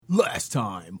Last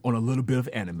time on A Little Bit of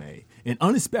Anime, an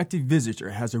unexpected visitor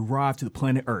has arrived to the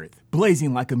planet Earth,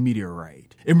 blazing like a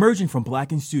meteorite. Emerging from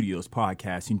Blackened Studios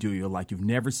podcasting duo like you've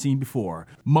never seen before,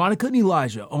 Monica and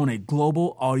Elijah own a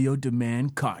global audio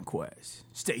demand conquest.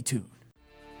 Stay tuned.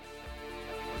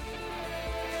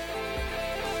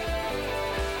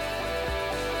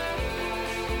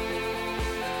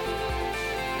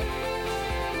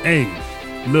 A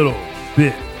Little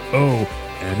Bit of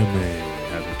Anime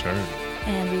has returned.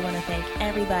 And we want to thank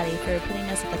everybody for putting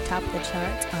us at the top of the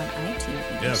charts on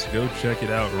iTunes. Yes, go check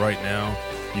it out right now.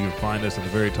 You can find us at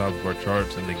the very top of our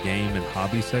charts in the game and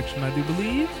hobby section, I do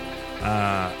believe.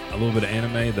 A little bit of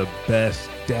anime, the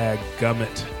best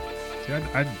dadgummit. See,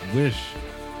 I wish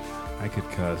I could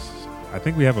cuss. I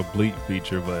think we have a bleep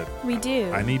feature, but we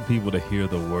do. I need people to hear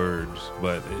the words,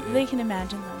 but they can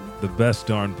imagine them. The best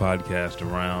darn podcast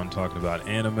around talking about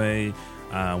anime.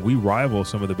 We rival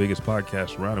some of the biggest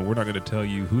podcasts around, and we're not going to tell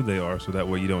you who they are, so that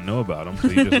way you don't know about them, so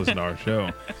you just listen to our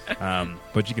show.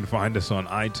 But you can find us on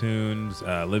iTunes,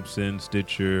 Libsyn,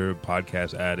 Stitcher,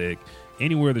 Podcast Addict,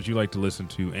 anywhere that you like to listen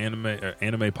to anime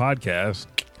podcasts.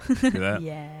 See that?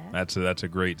 Yeah, that's a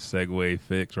great segue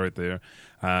fix right there.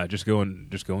 Just go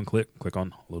and click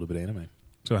on A Little Bit of Anime.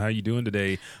 So how you doing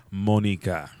today,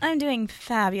 Monica? I'm doing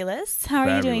fabulous. How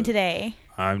are you doing today?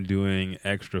 I'm doing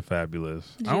extra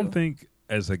fabulous. I don't think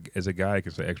as a guy I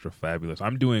can say extra fabulous.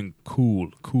 I'm doing cooler.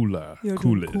 You're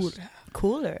coolest. doing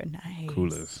cooler, nice.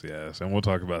 Coolest, yes. And we'll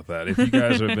talk about that. If you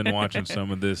guys have been watching some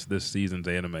of this season's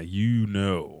anime, you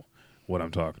know what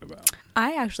I'm talking about.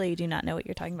 I actually do not know what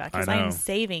you're talking about because I'm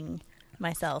saving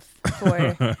myself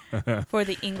for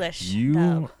the English.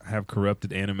 You have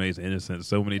corrupted anime's innocence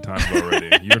so many times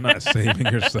already. You're not saving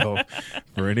yourself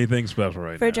for anything special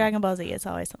right now. For Dragon Ball Z, it's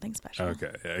always something special.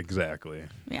 Okay, exactly.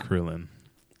 Yeah. Krillin.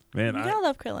 Man, I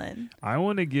love Krillin. I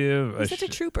want to give He's such a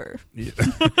trooper. Yeah.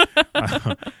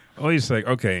 Always say,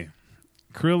 okay,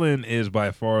 Krillin is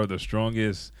by far the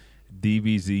strongest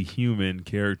DBZ human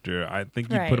character. I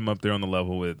think you put him up there on the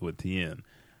level with Tien.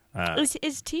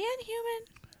 Is Tien human?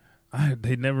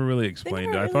 They never really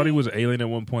explained it. I thought he was alien at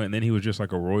one point, and then he was just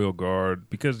like a royal guard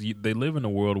because they live in a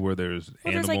world where there's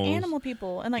animals. There's like animal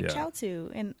people and like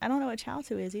Chaozu, and I don't know what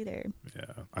Chaozu is either.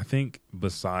 Yeah, I think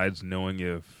besides knowing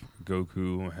if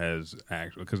Goku has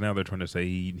actually, because now they're trying to say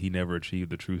he never achieved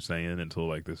the true Saiyan until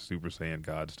like this Super Saiyan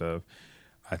God stuff.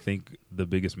 I think the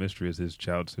biggest mystery is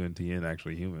Chaozu and Tien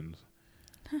actually humans?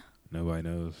 Huh. Nobody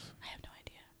knows. I have no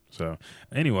idea. So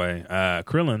anyway,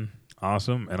 Krillin.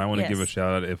 Awesome, and I want to give a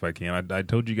shout out if I can. I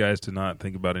told you guys to not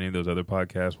think about any of those other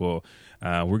podcasts. Well,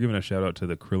 we're giving a shout out to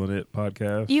the Krillin It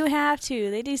podcast. You have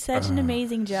to. They do such an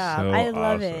amazing job. So I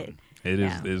love it. It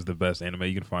is the best anime.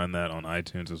 You can find that on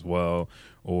iTunes as well,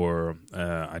 or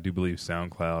I do believe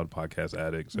SoundCloud, Podcast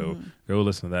Addict. So go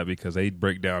listen to that because they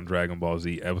break down Dragon Ball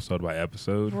Z episode by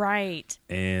episode. Right.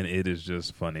 And it is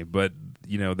just funny. But,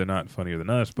 they're not funnier than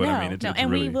us. But, it's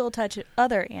and really, we will touch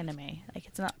other anime. Like,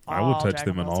 it's not all I will touch Dragon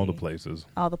them in Ball all Z. the places.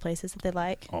 All the places that they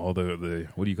like. All the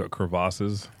what do you call it?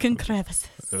 Crevasses? Crevices.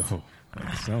 Oh.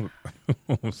 That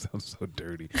sounds so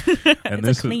dirty. And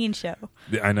it's a clean show.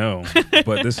 I know,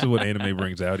 but this is what anime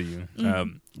brings out of you.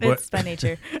 It's by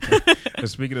nature.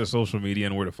 Speaking of social media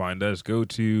and where to find us, go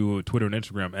to Twitter and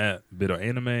Instagram at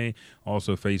BitOAnime.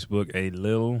 Also Facebook, A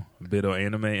Lil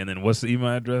BitOAnime. And then what's the email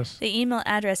address? The email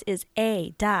address is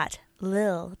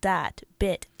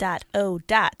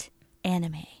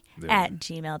a.lil.bit.o.anime. At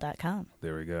gmail.com.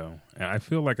 There we go. And I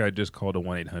feel like I just called a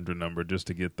 1-800 number just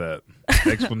to get that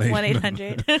explanation.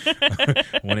 1-800.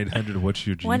 1-800, what's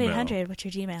your Gmail? 1-800, what's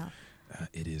your Gmail?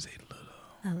 It is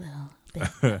a little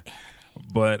bit.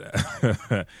 But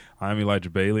I'm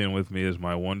Elijah Bailey, and with me is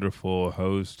my wonderful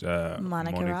host,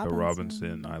 Monica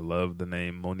Robinson. I love the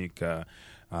name Monica.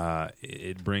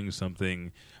 It brings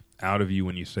something out of you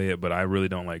when you say it, but I really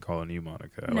don't like calling you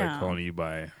Monica. I like calling you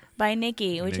by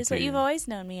Nikki, which is what you've always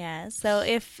known me as. So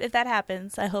if that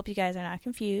happens, I hope you guys are not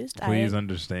confused. Please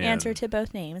understand. Answer to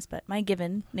both names, but my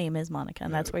given name is Monica,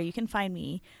 and that's where you can find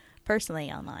me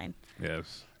personally online.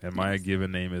 Yes. And my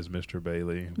given name is Mr.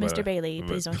 Bailey. Mr. Bailey,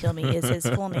 please don't kill me, is his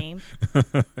full name.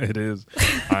 It is.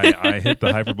 I hit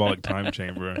the hyperbolic time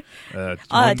chamber.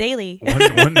 Daily.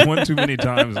 one too many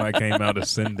times, and I came out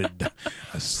ascended.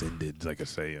 Ascended, like a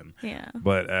saying. Yeah.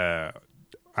 But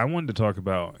I wanted to talk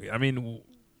about,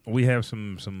 we have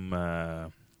some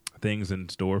things in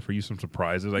store for you, some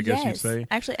surprises, I guess you'd say.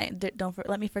 Actually,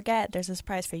 let me forget, there's a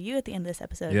surprise for you at the end of this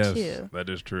episode, too. Yes, that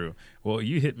is true. Well,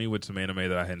 you hit me with some anime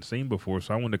that I hadn't seen before,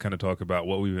 so I wanted to kind of talk about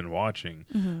what we've been watching.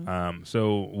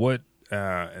 So what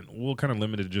and we'll kind of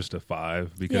limit it just to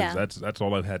 5 because that's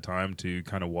all I've had time to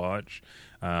kind of watch.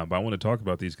 But I want to talk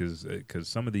about these because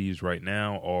some of these right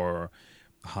now are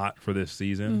hot for this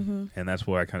season, and that's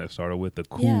why I kind of started with the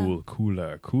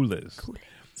coolest.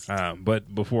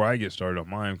 But before I get started on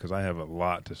mine, because I have a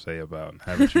lot to say about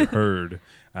Haven't You Heard,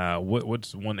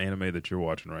 what's one anime that you're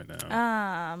watching right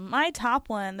now? My top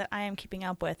one that I am keeping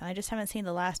up with, and I just haven't seen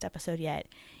the last episode yet,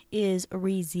 is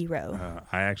ReZero.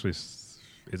 I actually, is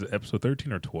it episode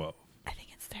 13 or 12? I think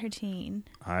it's 13.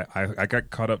 I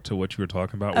got caught up to what you were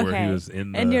talking about, where he was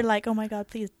in the... And you're like, oh my God,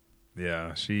 please.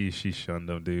 Yeah, she shunned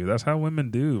him, dude. That's how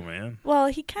women do, man. Well,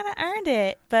 he kind of earned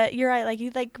it, but you're right.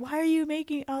 Why are you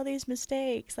making all these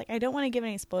mistakes? Like, I don't want to give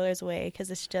any spoilers away because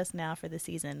it's just now for the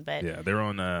season. But yeah, they're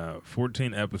on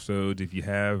 14 episodes. If you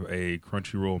have a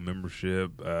Crunchyroll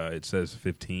membership, it says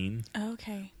 15.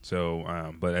 Okay.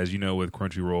 So, but as you know, with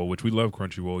Crunchyroll, which we love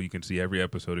Crunchyroll, you can see every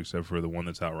episode except for the one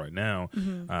that's out right now.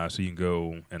 So you can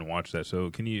go and watch that.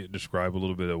 So, can you describe a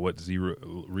little bit of what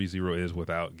ReZero is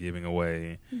without giving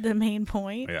away the main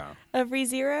point of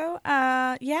ReZero?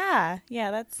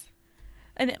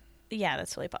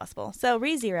 That's really possible. So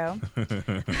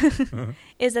ReZero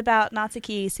is about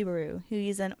Natsuki Subaru, who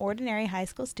is an ordinary high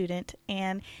school student,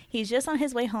 and he's just on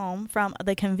his way home from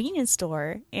the convenience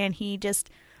store, and he just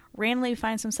randomly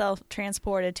finds himself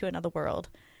transported to another world,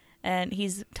 and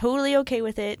he's totally okay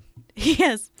with it.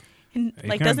 And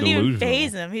doesn't even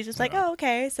faze him. He's just like, oh,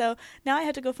 okay, so now I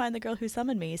have to go find the girl who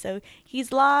summoned me. So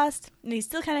he's lost, and he's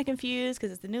still kind of confused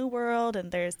because it's the new world,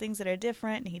 and there's things that are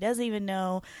different, and he doesn't even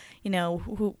know,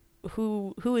 who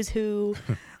is who,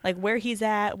 like where he's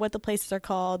at, what the places are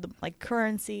called, like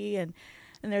currency, and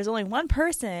there's only one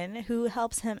person who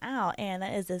helps him out, and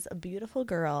that is this beautiful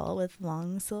girl with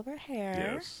long silver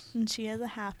hair, and she is a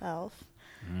half elf.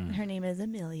 And her name is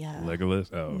Amelia.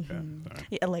 Legolas? Oh, okay. Sorry.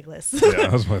 Yeah, Legolas. Yeah,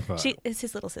 that was my thought. It's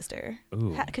his little sister.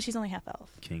 Because she's only half elf.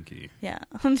 Kinky. Yeah.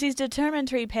 And she's determined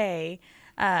to repay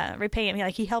him.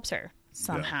 He helps her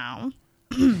somehow.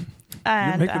 Yeah.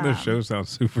 You're making this show sound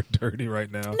super dirty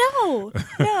right now. No.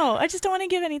 I just don't want to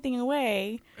give anything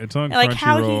away. It's on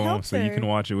Crunchyroll, so you can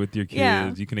watch it with your kids.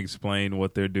 Yeah. You can explain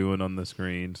what they're doing on the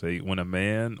screen. So when a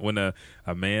man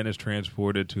is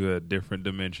transported to a different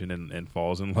dimension and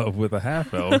falls in love with a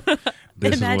half elf,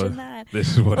 this is what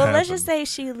happens. Well, let's just say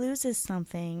she loses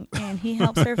something and he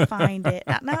helps her find it.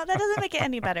 No, that doesn't make it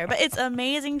any better. But it's an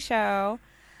amazing show.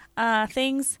 I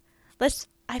think this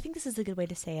is a good way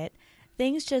to say it.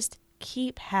 Things just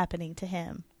keep happening to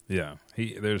him. Yeah,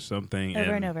 there's something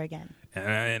over and over again.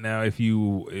 And now, if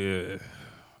you,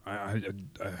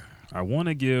 I want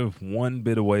to give one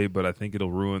bit away, but I think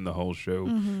it'll ruin the whole show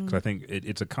because I think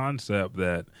it's a concept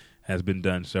that has been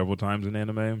done several times in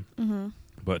anime,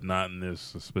 but not in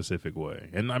this specific way.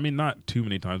 And I mean, not too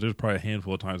many times. There's probably a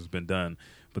handful of times it's been done,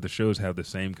 but the shows have the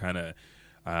same kind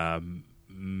of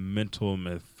mental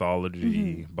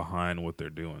mythology behind what they're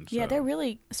doing. Yeah, they're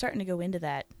really starting to go into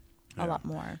that a lot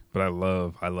more. But I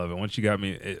love it. Once you got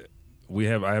me, I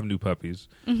have new puppies,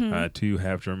 2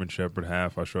 half German Shepherd,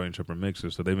 half Australian Shepherd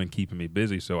mixes. So they've been keeping me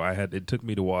busy. So it took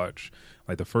me to watch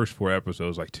like the first 4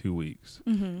 episodes, like 2 weeks,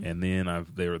 and then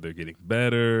they're getting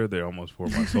better. They're almost 4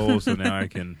 months old. So now I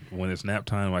can, when it's nap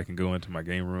time, I can go into my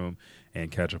game room and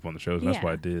catch up on the shows. And that's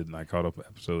what I did, and I caught up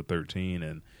episode 13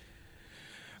 and.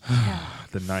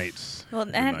 The nights. Well,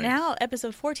 now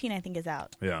episode 14 I think is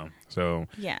out. Yeah. So.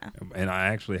 Yeah. And I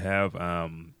actually have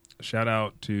shout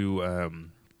out to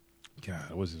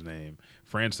God, what's his name?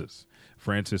 Francis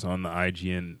on the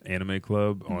IGN Anime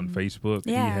Club on Facebook.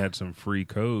 Yeah. He had some free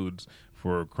codes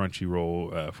for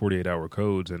Crunchyroll, 48-hour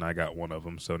codes, and I got one of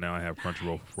them. So now I have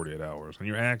Crunchyroll for 48 hours. And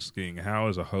you're asking, how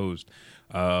is a host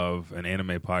of an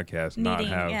anime podcast not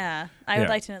have? Yeah, I would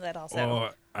like to know that also. Well,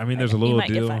 I mean, there's a little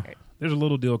deal. There's a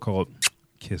little deal called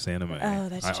Kiss Anime. Oh,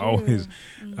 that's true. I always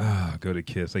go to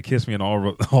Kiss. They kiss me in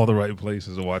all the right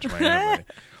places to watch my anime.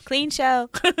 Clean show.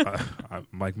 I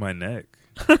like my neck,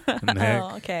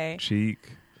 cheek.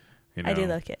 I do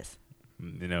love Kiss.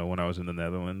 When I was in the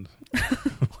Netherlands.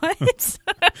 What?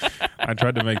 I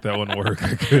tried to make that one work.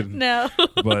 I couldn't. No.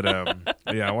 But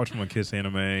I watched them on Kiss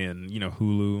Anime and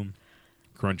Hulu.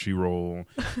 Crunchyroll,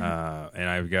 and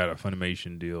I've got a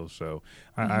Funimation deal, so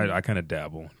I kind of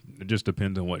dabble. It just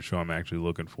depends on what show I'm actually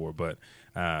looking for. But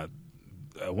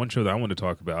one show that I want to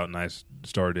talk about, and I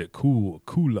started it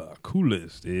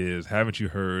coolest, is Haven't You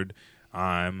Heard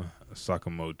I'm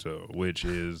Sakamoto, which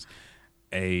is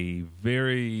a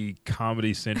very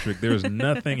comedy-centric. There's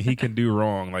nothing he can do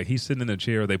wrong. Like, he's sitting in a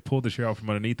chair, they pull the chair out from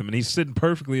underneath him, and he's sitting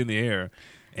perfectly in the air,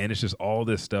 and it's just all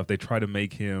this stuff. They try to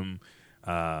make him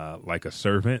like a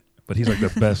servant, but he's like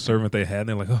the best servant they had. And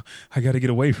they're like, oh, I got to get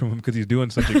away from him because he's doing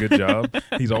such a good job.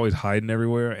 He's always hiding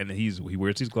everywhere, and he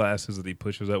wears these glasses that he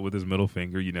pushes up with his middle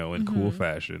finger, in cool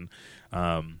fashion.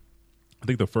 I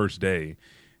think the first day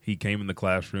he came in the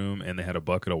classroom and they had a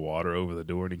bucket of water over the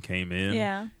door, and he came in.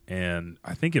 Yeah. And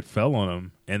I think it fell on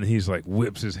him, and he's like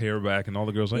whips his hair back, and all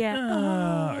the girls like,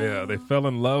 yeah, they fell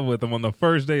in love with him on the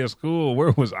first day of school.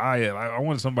 Where was I at? I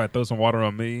wanted somebody to throw some water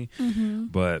on me,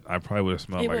 but I probably would have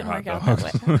smelled like hot dogs.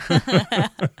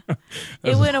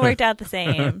 It wouldn't have worked out the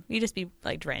same. You'd just be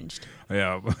like drenched.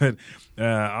 Yeah, but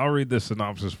I'll read the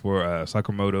synopsis for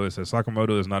Sakamoto. It says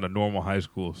Sakamoto is not a normal high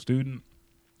school student.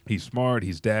 He's smart,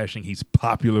 he's dashing, he's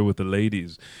popular with the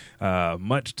ladies,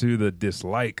 much to the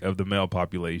dislike of the male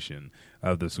population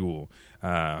of the school,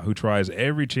 who tries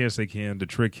every chance they can to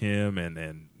trick him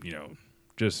and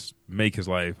just make his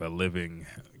life a living,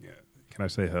 can I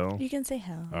say hell? You can say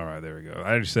hell. All right, there we go.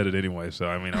 I just said it anyway, so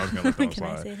I was going to let that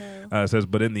slide. I say hell? It says,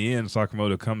 but in the end,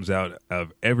 Sakamoto comes out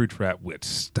of every trap with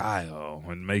style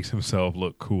and makes himself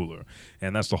look cooler.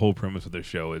 And that's the whole premise of the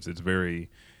show. It's very...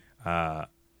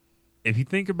 if you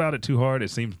think about it too hard, it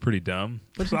seems pretty dumb,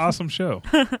 but it's an awesome show.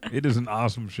 It is an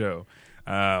awesome show.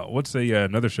 What's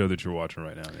another show that you're watching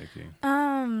right now, Nikki?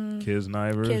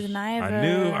 Kiznivers.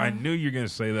 Kiznivers. I knew you were going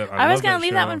to say that. I was going to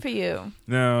leave that one for you.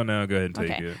 No, go ahead and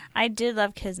take it. I did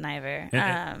love Kiznivers.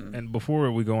 And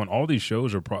before we go on, all these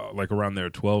shows are like around their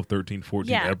 12, 13,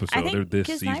 14 episodes. I think They're this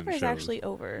season Kiznivers is actually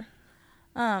over.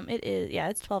 It is. Yeah,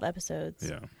 it's 12 episodes.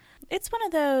 Yeah. It's one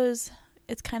of those...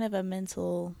 It's kind of a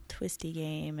mental twisty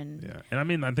game, and and I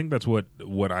mean, I think that's what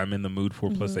I'm in the mood for.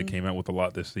 Plus, they came out with a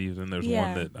lot this season. There's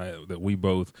one that we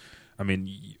both. I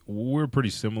mean, we're pretty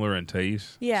similar in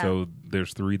taste. Yeah. So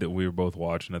there's 3 that we were both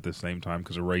watching at the same time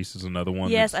because Erased is another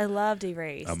one. Yes, I loved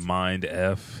Erased. A Mind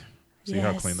F. See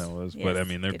how clean that was. Yes. But I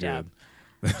mean, they're good.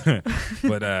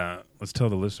 But let's tell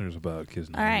the listeners about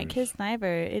Kiznivers. All right,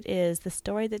 Kiznivers. It is the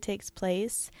story that takes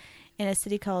place in a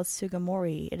city called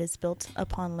Sugimori. It is built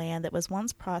upon land that was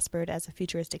once prospered as a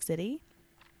futuristic city.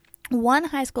 One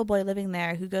high school boy living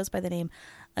there who goes by the name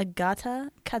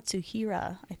Agata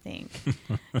Katsuhira, I think.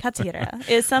 Katsuhira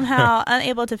is somehow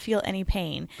unable to feel any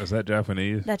pain. Is that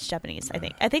Japanese? That's Japanese, I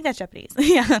think. I think that's Japanese.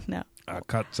 Yeah, no.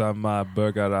 Akatsama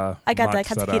Burgara. Agata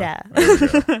Katsuhira.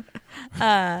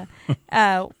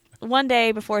 One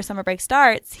day before summer break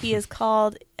starts, he is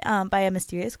called by a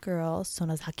mysterious girl,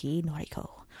 Sonozaki Noriko.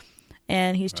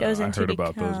 And he's chosen to become...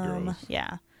 about those girls.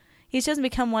 Yeah. He's chosen to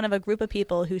become one of a group of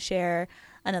people who share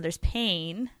another's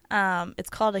pain. It's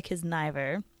called a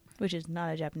Kiznivers, which is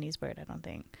not a Japanese word, I don't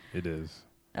think. It is.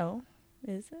 Oh,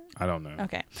 is it? I don't know.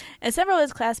 Okay. And several of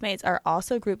his classmates are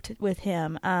also grouped with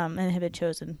him and have been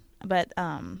chosen. But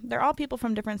they're all people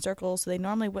from different circles, so they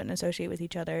normally wouldn't associate with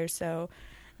each other. So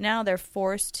now they're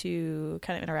forced to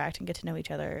kind of interact and get to know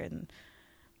each other and...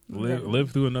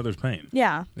 Live through another's pain.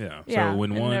 Yeah. Yeah. Yeah. So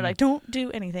when and they're like, don't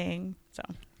do anything. So.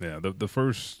 Yeah. The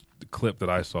first clip that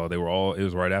I saw, it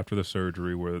was right after the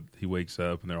surgery where he wakes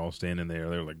up and they're all standing there.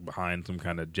 They're like behind some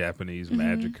kind of Japanese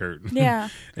magic curtain. Yeah.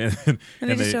 and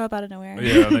they just show up out of nowhere.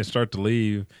 Yeah. And they start to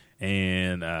leave.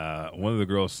 And one of the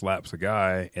girls slaps a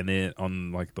guy, and then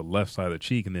on like the left side of the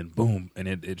cheek, and then boom, and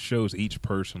it shows each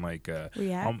person like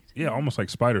react. Almost like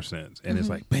spider sense, and it's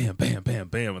like bam, bam, bam,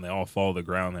 bam, and they all fall to the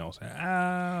ground. They all say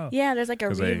ow. Yeah, there's like a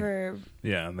reverb.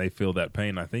 And they feel that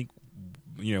pain. I think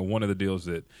one of the deals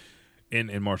that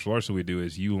in martial arts that we do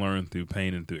is you learn through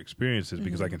pain and through experiences,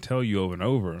 because I can tell you over and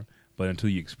over, but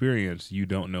until you experience, you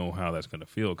don't know how that's going to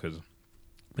feel. Because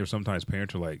there's sometimes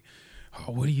parents are like,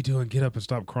 oh, what are you doing? Get up and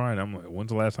stop crying. I'm like, when's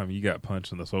the last time you got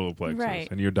punched in the solar plexus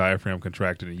and your diaphragm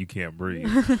contracted and you can't breathe?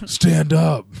 Stand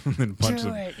up and punch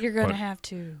them. You're going to have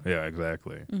to. Yeah,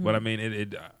 exactly. But I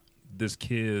mean, this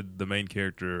kid, the main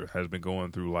character, has been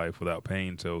going through life without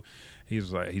pain. So he's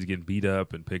getting beat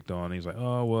up and picked on. He's like,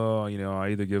 oh, well, I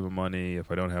either give him money.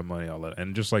 If I don't have money, I'll let him.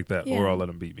 And just like that, or I'll let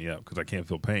him beat me up because I can't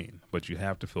feel pain. But you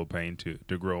have to feel pain to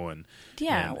grow and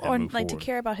or move like forward. To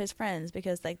care about his friends,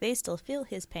 because like they still feel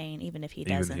his pain even if he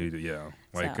doesn't.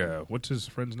 What's his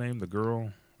friend's name? The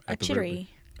girl? Chidori.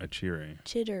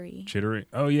 Chidori.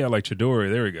 Oh, yeah, like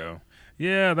Chidori. There we go.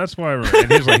 Yeah, that's why I remember.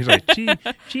 And he's like,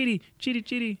 Chidi.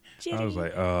 I was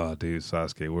like, oh, dude,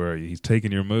 Sasuke, where are you? He's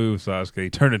taking your move,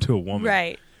 Sasuke. Turn into a woman.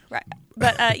 Right. But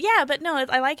but no,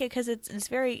 I like it because it's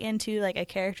very into like a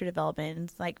character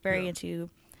development. It's like very into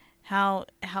how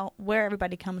where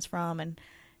everybody comes from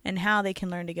and how they can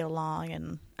learn to get along.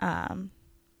 And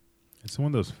it's one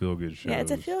of those feel good shows. Yeah, it's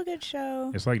a feel good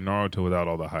show. It's like Naruto without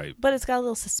all the hype, but it's got a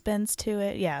little suspense to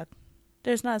it. Yeah.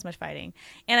 There's not as much fighting.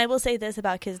 And I will say this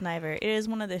about Kiznivers. It is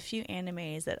one of the few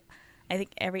animes that I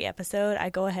think every episode I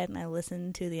go ahead and I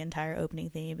listen to the entire opening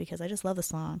theme because I just love the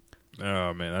song.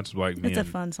 Oh man, that's like me. It's a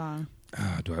fun song.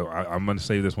 I'm going to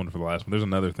save this one for the last one. There's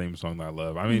another theme song that I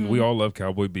love. I mean, we all love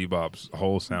Cowboy Bebop's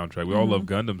whole soundtrack. We all love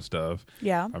Gundam stuff.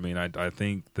 Yeah. I mean, I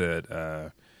think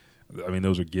that,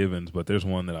 those are givens, but there's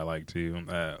one that I like too.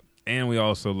 And we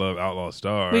also love Outlaw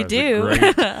Star. We do.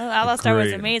 Outlaw Star was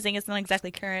great. amazing. It's not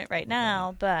exactly current right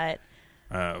now, but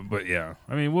yeah,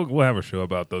 I mean, we'll have a show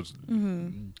about those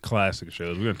classic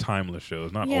shows. We're gonna timeless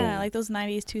shows, not old. like those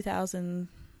 90s, 2000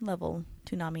 level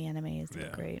Toonami animes. They're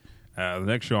great. The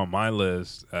next show on my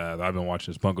list that I've been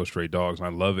watching is Bungo Stray Dogs, and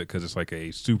I love it because it's like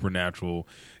a supernatural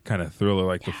kind of thriller.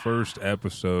 Like the first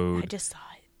episode. I just saw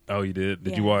it. Oh, you did?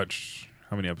 Did you watch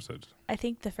how many episodes? I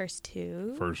think the first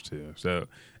two. So,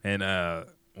 and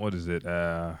what is it?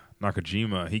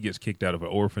 Nakajima, he gets kicked out of an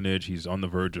orphanage. He's on the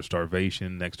verge of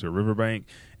starvation next to a riverbank.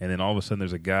 And then all of a sudden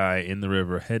there's a guy in the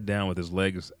river, head down with his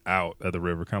legs out of the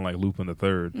river, kind of like Lupin the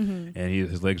Third. And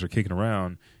his legs are kicking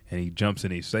around, and he jumps in,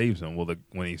 he saves him. Well,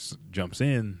 when he jumps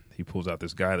in, he pulls out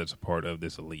this guy that's a part of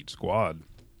this elite squad.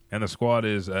 And the squad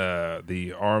is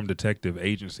the armed detective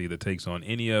agency that takes on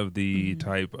any of the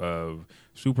type of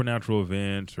supernatural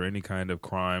events or any kind of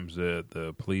crimes that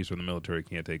the police or the military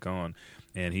can't take on.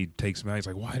 And he takes him out. He's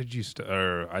like, why did you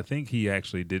I think he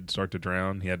actually did start to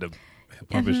drown. He had to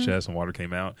pump his chest and water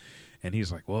came out. And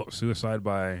he's like, well, suicide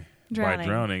by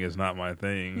drowning is not my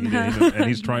thing. And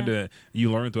he's trying to,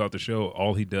 you learn throughout the show,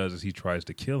 all he does is he tries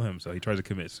to kill himself. He tries to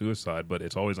commit suicide, but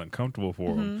it's always uncomfortable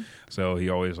for him. So he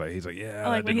always he's like, yeah.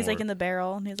 Like when he's like in the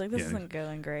barrel and he's like, this isn't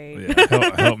going great.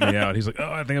 Yeah, help me out. He's like,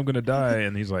 oh, I think I'm going to die.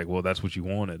 And he's like, well, that's what you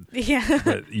wanted. Yeah.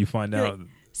 But you find out.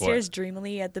 Stares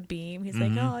dreamily at the beam. He's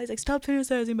like, stop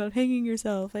fantasizing about hanging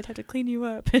yourself. I'd have to clean you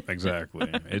up. Exactly.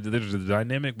 The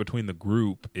dynamic between the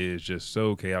group is just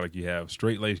so chaotic. You have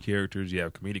straight-laced characters, you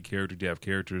have comedic characters, you have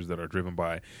characters that are driven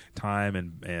by time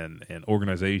and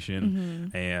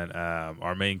organization. And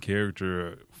our main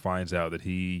character finds out that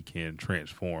he can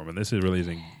transform. And this is really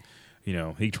isn't.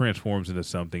 He transforms into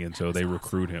something, and so they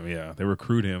recruit him. Yeah, they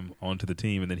recruit him onto the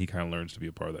team, and then he kind of learns to be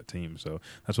a part of that team. So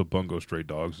that's what Bungo Stray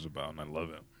Dogs is about, and I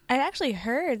love it. I actually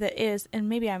heard that and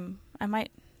maybe I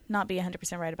might not be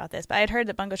 100% right about this, but I had heard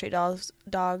that Bungo Stray Dogs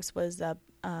was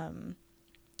kind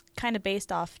of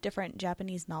based off different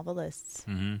Japanese novelists.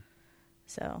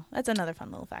 So that's another fun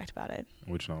little fact about it.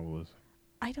 Which novelist?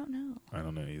 I don't know. I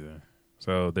don't know either.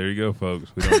 So there you go,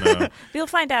 folks. We don't know. We'll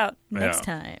find out next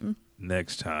time.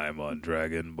 Next time on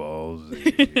Dragon Ball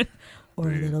Z. Or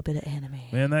a little bit of anime.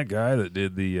 Man, that guy that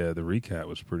did the recap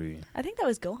was pretty... I think that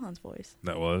was Gohan's voice.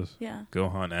 That was? Yeah.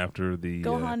 Gohan after the...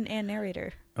 Gohan and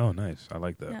narrator. Oh, nice. I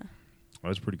like that. Yeah.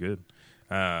 Well, that's pretty good.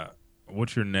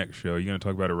 What's your next show? Are you going to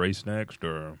talk about Erased next,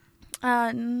 or...?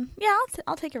 Yeah,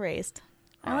 I'll take Erased.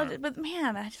 Right. But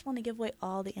man, I just want to give away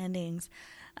all the endings.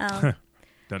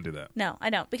 Don't do that. No, I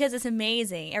don't, because it's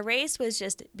amazing. Erased was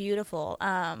just beautiful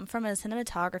from a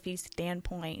cinematography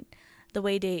standpoint, the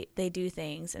way they do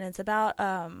things. And it's about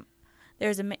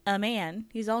there's a man,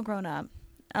 he's all grown up,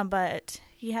 but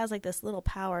he has like this little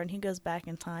power, and he goes back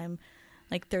in time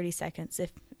like 30 seconds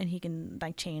and he can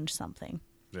like change something.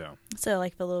 Yeah. So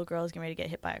like if the little girl is getting ready to get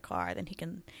hit by a car, then he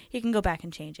can go back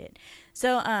and change it.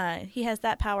 So he has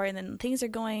that power, and then things are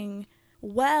going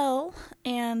well,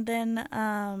 and then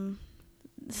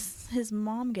his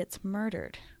mom gets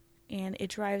murdered, and it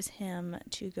drives him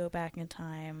to go back in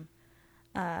time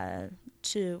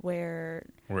to where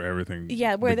everything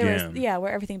where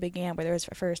everything began, where there was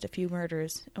first a few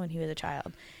murders when he was a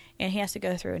child, and he has to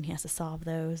go through and he has to solve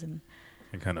those and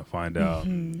kind of find out.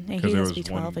 And he has to be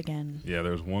 12 again. Yeah,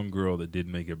 there was one girl that did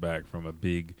make it back from a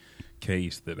big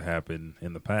case that happened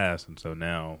in the past, and so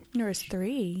now there was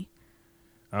 3.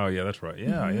 Oh, yeah, that's right.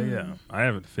 Yeah. I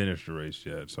haven't finished Erased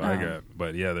yet, so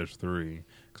but yeah, there's 3.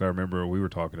 Because I remember we were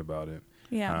talking about it.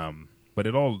 Yeah. But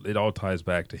it all ties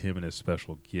back to him and his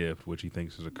special gift, which he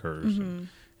thinks is a curse, and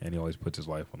he always puts his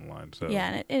life on the line. So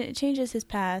yeah, and it changes his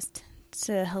past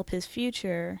to help his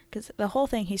future, because the whole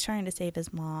thing, he's trying to save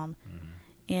his mom.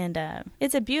 And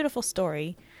it's a beautiful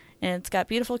story, and it's got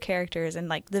beautiful characters, and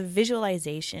like the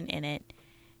visualization in it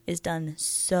is done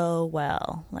so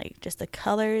well. Like just the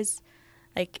colors.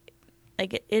 Like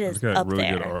it is it's got up really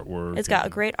there. Good artwork. It's got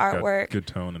great artwork. Good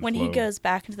tone and when flow. he goes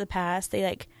back into the past, they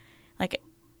like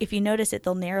if you notice it,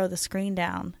 they'll narrow the screen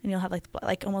down, and you'll have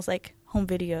like almost like home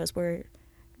videos where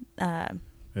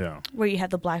you have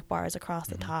the black bars across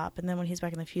the top, and then when he's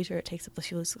back in the future, it takes up the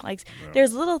shoes. Like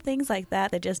there's little things like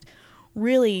that just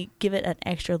really give it an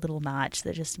extra little notch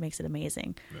that just makes it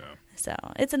amazing. Yeah. So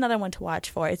it's another one to watch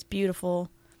for. It's beautiful.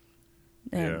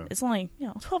 And it's only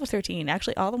 12 or 13.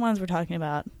 Actually, all the ones we're talking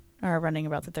about are running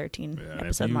about the 13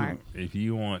 episode mark. If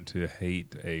you want to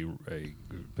hate a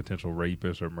potential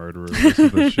rapist or murderer, this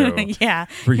is the show. Yeah,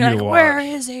 for you like, to watch. Where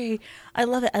is he? I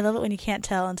love it. I love it when you can't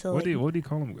tell until. What do you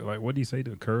call him? Like, what do you say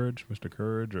to Courage, Mr.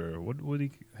 Courage, or what would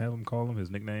he have him call him?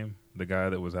 His nickname, the guy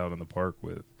that was out in the park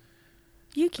with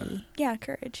Yuki. Yeah,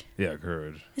 Courage. Yeah,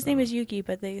 Courage. His name is Yuki,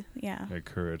 but Hey,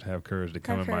 Courage. Have courage to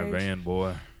come Have in courage. my van,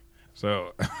 boy.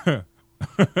 So.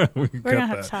 We're going to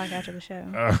have to talk after the show.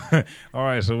 All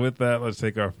right, so with that, let's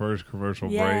take our first commercial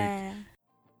break.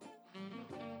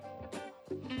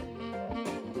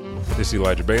 This is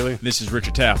Elijah Bailey. This is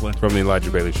Richard Taplin from The Elijah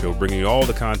Bailey Show, bringing you all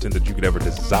the content that you could ever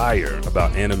desire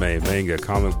about anime, manga,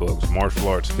 comic books, martial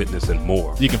arts, fitness, and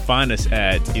more. You can find us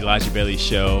at Elijah Bailey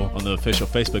Show on the official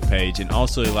Facebook page, and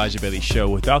also Elijah Bailey Show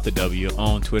without the W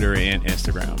on Twitter and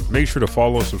Instagram. Make sure to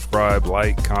follow, subscribe,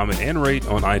 like, comment, and rate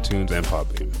on iTunes and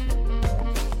Podbean.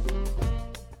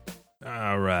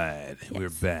 All right, yes. We're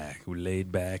back. We're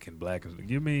laid back and black.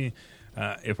 Give me,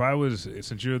 if I was,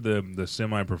 since you're the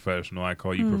semi-professional, I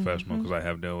call you professional because I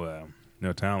have no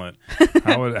talent.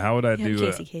 How would I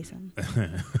do? Casey Kasem.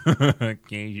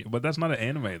 But that's not an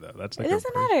anime though. That's like it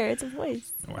doesn't matter. It's a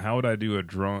voice. How would I do a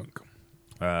drunk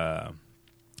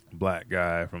black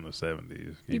guy from the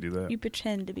 70s? Can you do that? You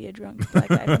pretend to be a drunk black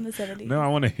guy from the 70s. No, I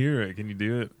want to hear it. Can you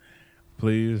do it?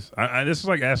 Please. This is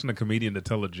like asking a comedian to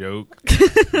tell a joke.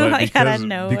 But like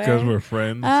because we're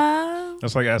friends.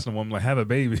 That's like asking a woman, like, have a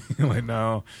baby. Like,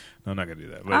 no, I'm not going to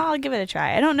do that. But I'll give it a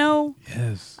try. I don't know.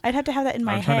 Yes. I'd have to have that in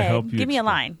my I'm trying to head. help you Give me a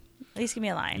line. At least give me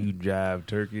a line. You jive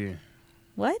turkey.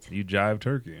 What? You jive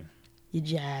turkey. You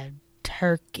jive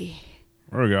turkey.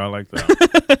 There we go. I like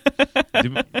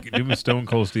that. do me Stone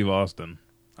Cold Steve Austin.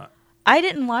 I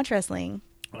didn't watch wrestling.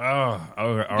 Oh,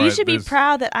 all right. You should be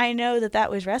proud that I know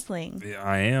that was wrestling. Yeah,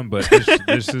 I am, but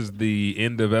this is the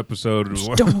end of episode.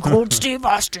 Stone Cold Steve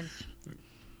Austin.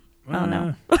 Oh,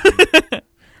 no.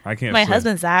 I can't My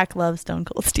husband, Zach, loves Stone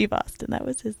Cold Steve Austin. That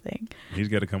was his thing. He's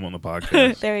got to come on the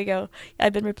podcast. There we go.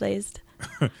 I've been replaced.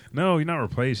 No, you're not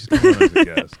replaced. He's coming on as a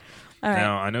guest. All right.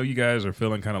 Now, I know you guys are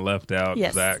feeling kind of left out.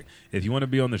 Yes. Zach, if you want to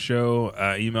be on the show,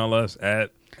 email us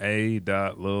at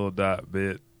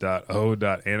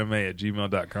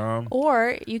a.lil.bit.o.anime@gmail.com.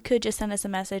 Or you could just send us a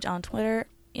message on Twitter,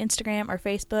 Instagram, or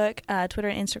Facebook. Twitter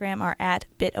and Instagram are at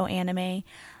bitoanime,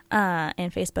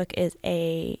 and Facebook is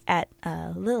at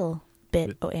Lil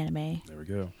Bitoanime. There we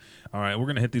go. All right, we're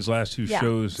going to hit these last two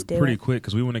shows pretty quick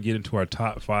because we want to get into our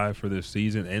top 5 for this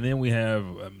season. And then we have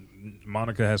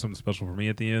Monica has something special for me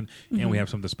at the end, and we have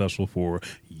something special for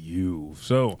you.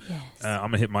 So I'm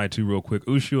going to hit my 2 real quick.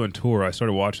 Ushio and Tora. I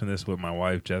started watching this with my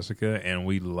wife, Jessica, and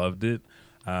we loved it.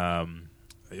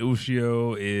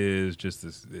 Ushio is just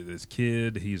this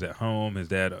kid. He's at home. His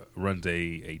dad runs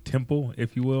a temple,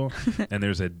 if you will, and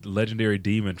there's a legendary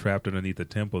demon trapped underneath the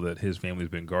temple that his family's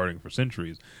been guarding for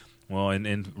centuries. Well,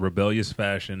 in rebellious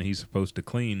fashion, he's supposed to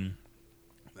clean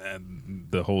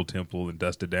the whole temple and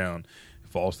dust it down.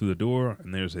 Falls through the door,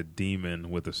 and there's a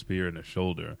demon with a spear in his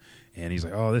shoulder. And he's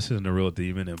like, oh, this isn't a real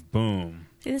demon, and boom.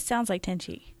 See, this sounds like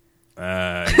Tenchi.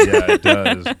 Yeah, it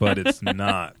does, but it's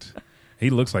not. He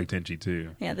looks like Tenchi, too.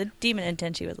 Yeah, the demon in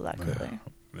Tenchi was a lot cooler.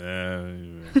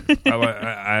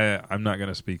 I'm not going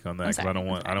to speak on that because I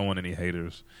don't want any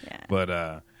haters. Yeah.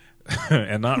 But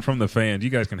and not from the fans. You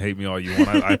guys can hate me all you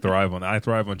want. I thrive on that. I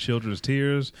thrive on children's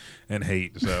tears and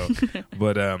hate. So,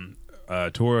 but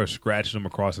Tora scratches him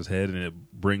across his head, and it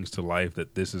brings to life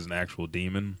that this is an actual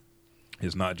demon.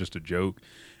 It's not just a joke.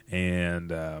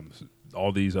 And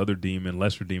all these other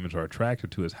lesser demons are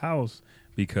attracted to his house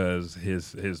because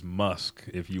his musk,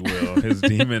 if you will, his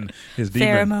demon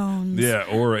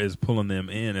pheromones, aura is pulling them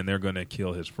in, and they're going to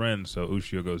kill his friend. So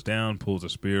Ushio goes down, pulls a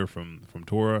spear from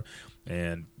Tora,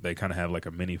 and they kind of have like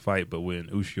a mini fight. But when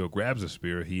Ushio grabs the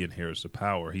spear, he inherits the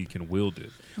power. He can wield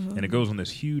it, and it goes on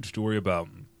this huge story about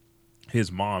his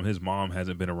mom. His mom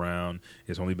hasn't been around.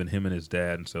 It's only been him and his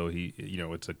dad. And so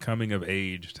it's a coming of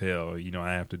age tale.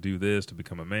 I have to do this to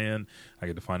become a man. I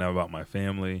get to find out about my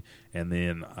family. And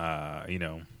then,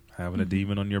 having a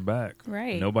demon on your back.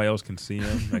 Right. Nobody else can see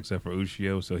him except for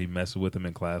Ushio. So he messes with him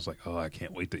in class like, oh, I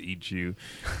can't wait to eat you.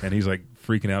 And he's like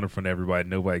freaking out in front of everybody.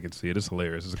 Nobody can see it. It's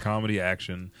hilarious. It's a comedy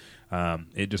action.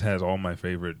 It just has all my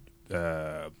favorite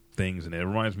things, and it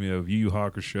reminds me of Yu Yu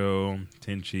Hakusho,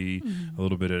 Tenchi, a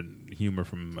little bit of humor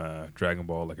from Dragon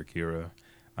Ball, like Akira.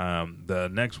 The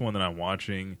next one that I'm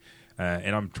watching,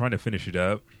 and I'm trying to finish it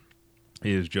up,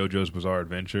 is JoJo's Bizarre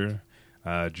Adventure.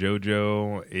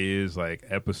 JoJo is like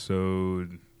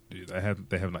episode.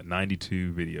 They have like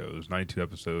 92 videos, 92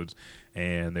 episodes,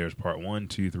 and there's part 1,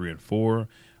 2, 3, and 4.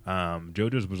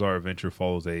 JoJo's Bizarre Adventure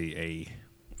follows a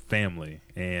family,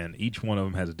 and each one of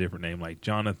them has a different name, like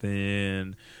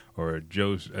Jonathan or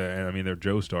Joe. I mean, they're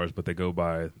Joe stars, but they go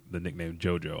by the nickname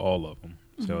JoJo, all of them.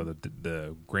 So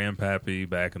the grandpappy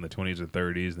back in the 20s and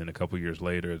 30s, then a couple years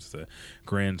later, it's the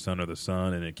grandson or the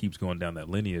son, and it keeps going down that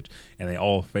lineage. And they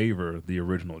all favor the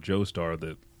original Joestar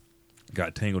that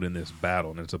got tangled in this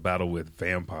battle, and it's a battle with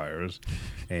vampires.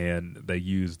 And they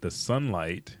use the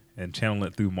sunlight and channel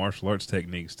it through martial arts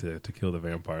techniques to kill the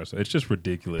vampires. So it's just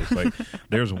ridiculous. Like,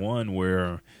 there's one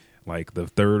where, like, the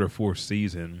third or fourth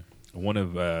season, one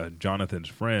of Jonathan's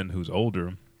friend who's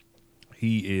older,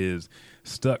 he is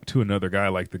stuck to another guy.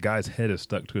 Like, the guy's head is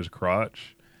stuck to his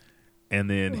crotch, and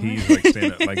then he's like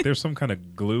standing, like there's some kind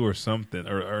of glue or something,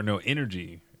 or no,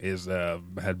 energy is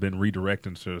had been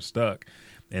redirected, so it's stuck,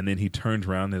 and then he turns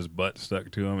around, his butt stuck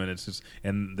to him, and it's just,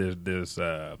 and there's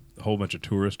a whole bunch of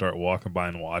tourists start walking by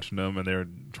and watching them, and they're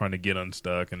trying to get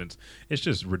unstuck, and it's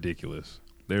just ridiculous.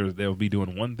 They'll be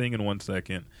doing one thing in 1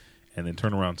 second, and then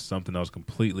turn around something else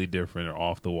completely different or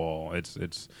off the wall.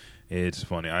 It's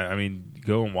funny. I mean,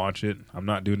 go and watch it. I'm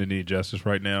not doing it any justice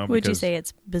right now. Would you say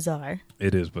it's bizarre?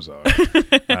 It is bizarre.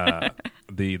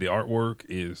 The artwork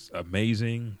is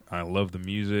amazing. I love the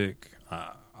music.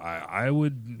 I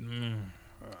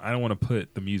don't want to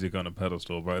put the music on a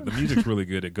pedestal, but the music's really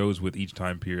good. It goes with each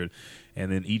time period,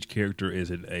 and then each character is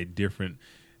a different.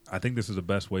 I think this is the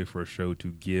best way for a show to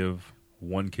give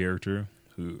one character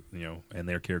who, you know, and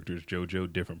their characters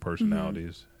JoJo different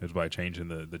personalities is by changing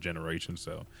the generation.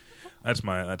 So that's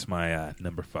my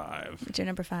number 5. What's your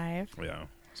number 5? Yeah.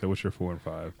 So what's your 4 and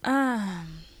 5?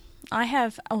 I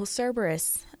have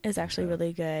Cerberus is actually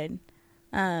really good.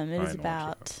 It's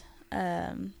about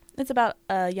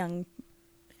a young,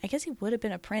 I guess he would have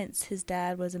been a prince. His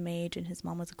dad was a mage and his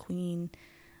mom was a queen.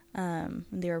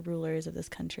 They were rulers of this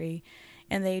country,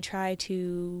 and they try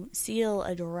to seal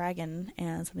a dragon,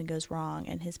 and something goes wrong,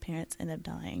 and his parents end up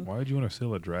dying. Why would you want to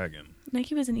seal a dragon? Like,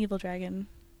 he was an evil dragon,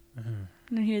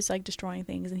 and he was like destroying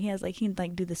things, and he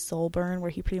can do the soul burn, where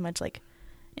he pretty much like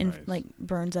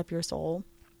burns up your soul.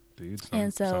 Dude,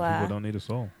 some people don't need a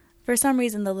soul. For some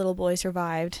reason, the little boy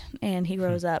survived, and he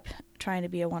grows up trying to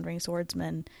be a wandering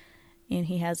swordsman, and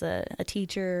he has a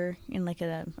teacher and like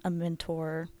a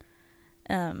mentor.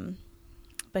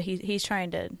 But he's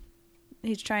trying to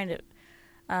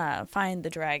find the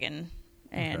dragon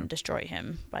and destroy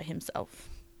him by himself.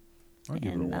 I'll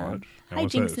give it a watch.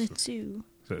 Hijinks ensue.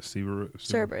 Is that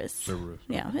Cerberus?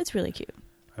 Yeah, it's really cute.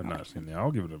 I've not seen it.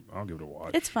 I'll give it a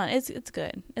watch. It's fun. It's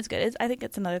good. It's good. I think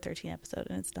it's another 13 episode,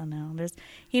 and it's done now.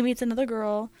 He meets another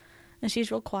girl, and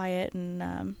she's real quiet,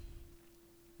 and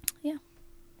yeah.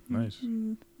 Nice.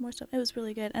 More stuff. It was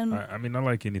really good. And I mean, I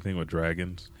like anything with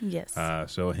dragons. Yes.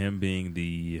 So him being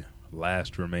the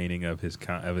last remaining of his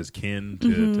kin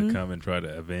to come and try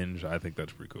to avenge, I think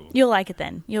that's pretty cool. You'll like it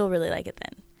then. You'll really like it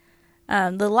then.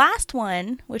 The last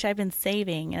one, which I've been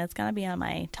saving, and it's gonna be on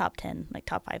my top 10, like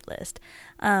top 5 list,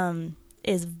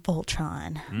 is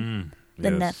Voltron, the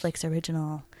Netflix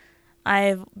original.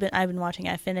 I've been watching.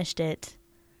 I finished it.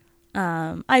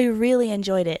 I really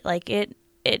enjoyed it. Like it.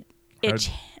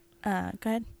 Go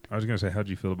ahead. I was going to say, how'd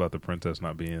you feel about the princess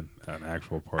not being an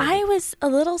actual part? I was a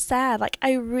little sad. Like,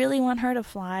 I really want her to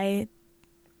fly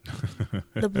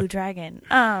the blue dragon.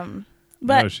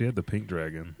 But no, she had the pink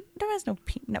dragon. There was no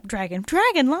pink dragon.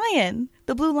 Lion.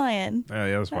 The blue lion.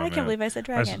 Yeah, that's fine. I can't believe I said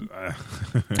dragon.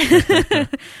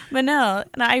 But no,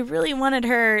 I really wanted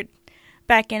her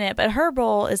back in it. But her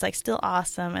role is like still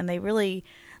awesome, and they really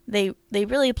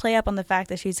play up on the fact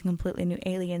that she's a completely new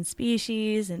alien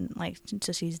species, and like,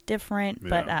 so she's different,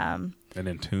 but and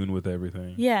in tune with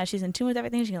everything. Yeah, she's in tune with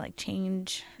everything. She can like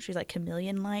change. She's like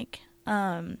chameleon like.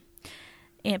 No,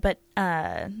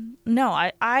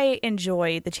 I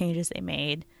enjoy the changes they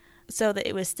made, so that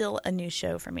it was still a new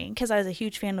show for me, because I was a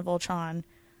huge fan of Voltron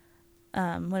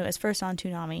when it was first on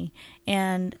Toonami,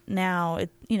 and now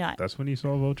that's when you saw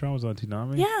Voltron was on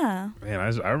Toonami. Yeah, man,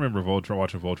 I remember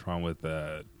watching Voltron with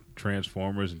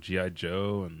Transformers and G.I.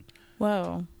 Joe, and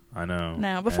whoa, I know.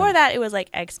 No, before that it was like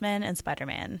X-Men and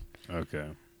Spider-Man. Okay,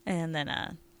 and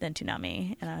then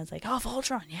Toonami, and I was like, oh,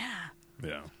 Voltron,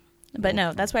 yeah. But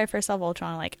no, that's why I first saw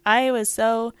Voltron. Like,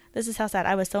 this is how sad,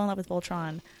 I was so in love with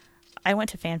Voltron. I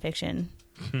went to fan fiction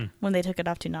when they took it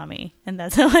off Toonami, and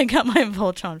that's how I got my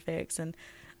Voltron fix. And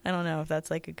I don't know if that's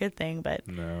like a good thing, but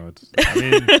no, I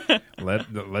mean,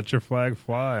 let your flag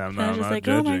fly. I'm not like,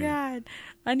 judging. oh my god,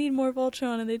 I need more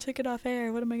Voltron, and they took it off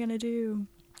air. What am I gonna do?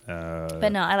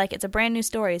 But no, I like it. It's a brand new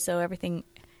story, so anything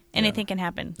can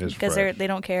happen, because they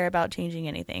don't care about changing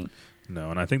anything. No,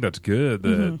 and I think that's good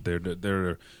that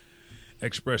they're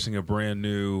expressing a brand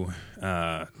new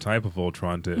type of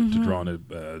Voltron to draw on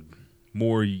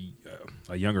more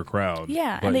a younger crowd.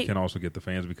 Yeah, but and it can also get the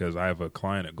fans because I have a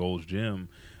client at Gold's Gym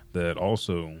that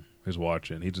also is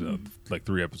watching. He's like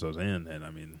 3 episodes in, and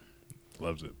I mean,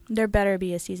 loves it. There better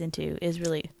be a season 2 is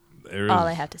really all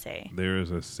I have to say. There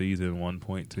is a season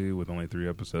 1.2 with only 3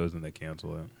 episodes, and they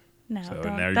cancel it. No, So now you're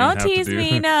don't gonna have to tease do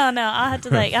me. No, I'll have to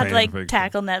fan fiction.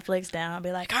 tackle Netflix down. I'll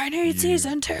be like, I need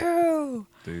season 2.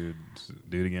 Dude,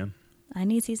 do it again. I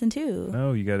need season 2.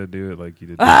 No, you got to do it like you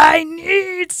did. I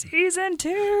need season 2.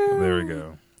 There we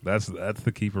go. That's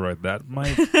the keeper right. That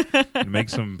might make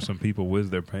some people whiz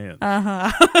their pants.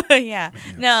 Yeah.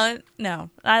 No.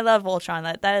 I love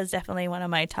Voltron. That is definitely one of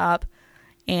my top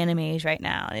animes right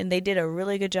now, and they did a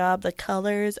really good job. The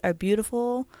colors are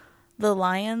beautiful. The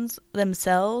lions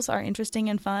themselves are interesting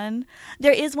and fun.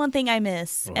 There is one thing I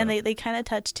miss, and they kind of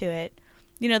touch to it.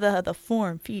 You know, the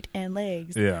form, feet, and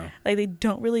legs. Yeah. Like, they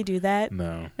don't really do that.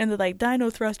 No. And the, like, dino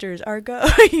thrusters are go,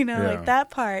 like that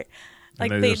part.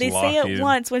 Like, And they just say lock it you.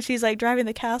 once when she's, like, driving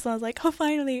the castle. I was like, oh,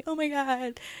 finally. Oh, my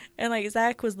God. And, like,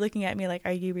 Zach was looking at me like,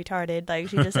 are you retarded? Like,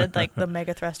 she just said, like, the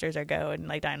mega thrusters are go and,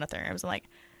 like, dinotherms. I'm like,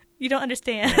 you don't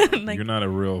understand. Like, you're not a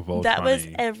real Voltron. that was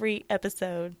every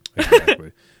episode.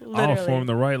 Exactly. I'll Literally. form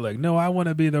the right leg. No, I want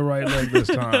to be the right leg this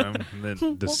time. And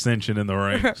then dissension in the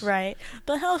ranks. Right.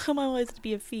 But how come I always to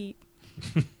be a feet?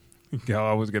 I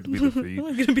always get to be the feet.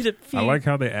 I'm going to be the feet. I like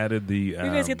how they added the You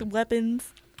guys get the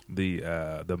weapons.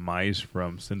 the mice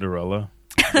from Cinderella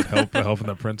helping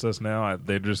the princess. Now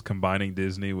they're just combining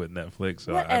Disney with Netflix.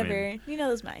 So Whatever. I mean,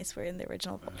 Those mice were in the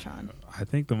original Voltron. I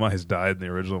think the mice died in the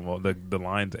original. The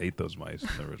lions ate those mice in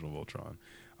the original Voltron.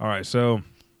 All right, so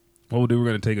what we'll do, we're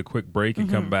going to take a quick break and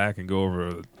come back and go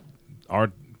over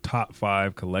our top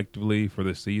 5 collectively for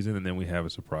this season, and then we have a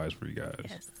surprise for you guys.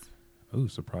 Yes. Ooh,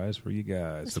 surprise for you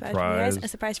guys. A surprise for you guys, a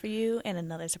surprise for you, and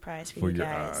another surprise for you your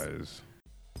guys. eyes.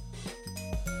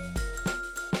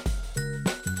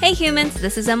 Hey humans,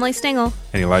 this is Emily Stengel.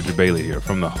 And Elijah Bailey here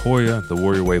from the Hoya The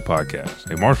Warrior Way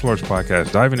podcast, a martial arts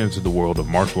podcast diving into the world of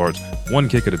martial arts one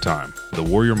kick at a time, the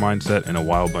warrior mindset in a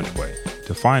wild bunch way.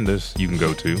 To find us, you can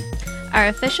go to Our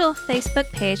official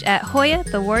Facebook page at Hoya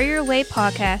The Warrior Way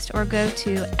podcast, or go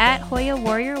to @Hoya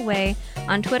Warrior Way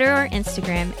on Twitter or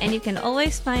Instagram, and you can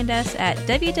always find us at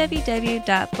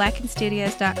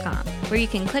www.blackenstudios.com, where you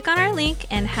can click on our link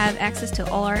and have access to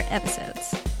all our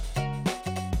episodes.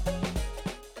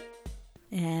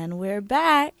 And we're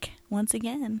back once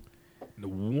again.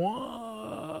 What?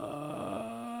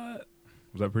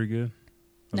 Was that pretty good?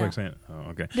 I was No. like saying, oh,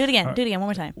 okay. Do it again. Do it again. One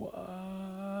more time.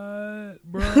 What?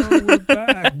 Bro, we're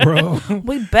back, bro.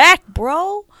 We back,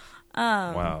 bro.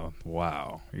 Wow.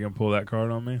 You gonna pull that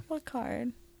card on me? What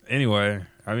card? Anyway,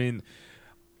 I mean,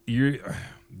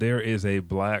 there is a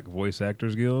Black Voice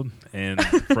Actors Guild, and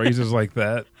phrases like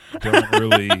that don't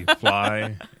really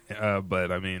fly.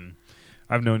 But I mean,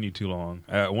 I've known you too long.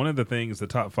 One of the things, the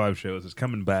top 5 shows is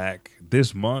coming back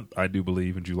this month, I do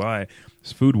believe, in July,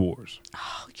 is Food Wars.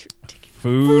 Oh, you're ridiculous.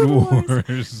 Food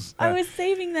Wars. I was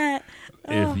saving that.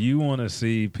 If you want to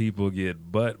see people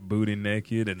get booty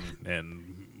naked and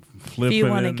flipping, If you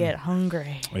want to in- get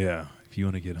hungry. yeah, if you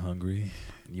want to get hungry,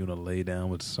 and you want to lay down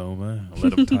with Soma and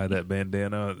let him tie that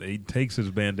bandana. He takes his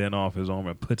bandana off his arm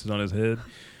and puts it on his head.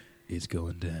 It's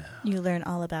going down. You learn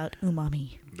all about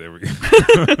umami. There we go.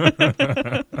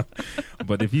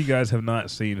 But if you guys have not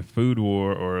seen Food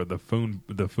War or the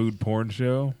food porn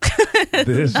show,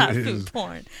 this Not is food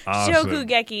porn. awesome.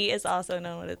 Shokugeki is also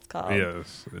known what it's called.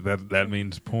 Yes, that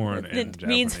means porn. in It means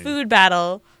Japanese. food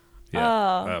battle.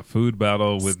 Yeah, food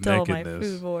battle with Stole nakedness. my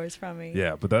food wars from me.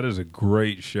 Yeah, but that is a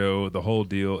great show. The whole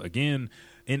deal. Again,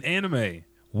 in anime,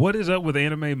 what is up with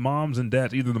anime moms and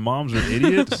dads? Either the moms are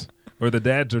idiots or the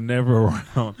dads are never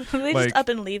around. They Like, just up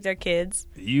and leave their kids.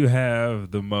 you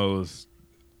have the most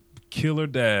killer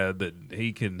dad that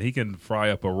he can fry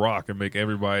up a rock and make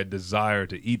everybody desire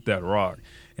to eat that rock.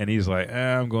 And he's like,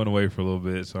 I'm going away for a little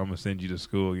bit, so I'm going to send you to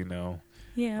school, you know.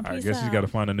 Yeah, I peace guess he's out. got to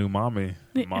find a new mommy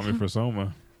for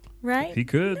Soma. Right? He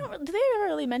could. No, did they ever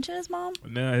really mention his mom?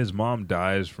 Nah, his mom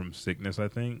dies from sickness, I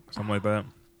think. Something like that.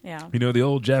 Yeah. You know, the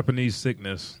old Japanese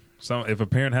sickness. If a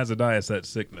parent has to die, it's that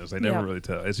sickness. They never Yeah. really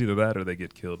tell. It's either that or they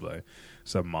get killed by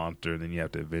some monster, and then you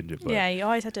have to avenge it. But, Yeah, you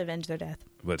always have to avenge their death.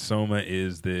 But Soma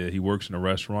he works in a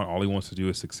restaurant. All he wants to do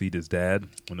is succeed his dad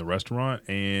in the restaurant,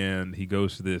 and he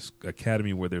goes to this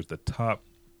academy where there's the top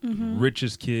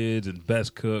richest kids and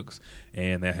best cooks,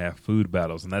 and they have food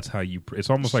battles, and that's how it's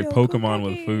almost like Pokemon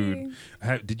with food.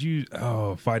 Did you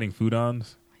Fighting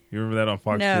Foodons? You remember that on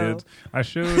Fox No. Kids? I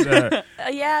showed that.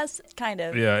 Yes, kind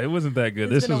of. Yeah, it wasn't that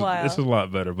good. It's been a while. This is a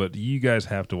lot better, but you guys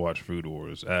have to watch Food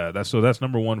Wars. That's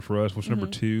number 1 for us. What's number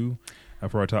 2?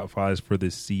 for our top fives for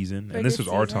this season. For And this this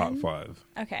is our top season? five.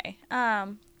 Okay.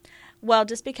 Well,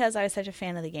 just because I was such a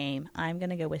fan of the game, I'm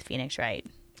going to go with Phoenix Wright.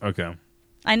 Okay.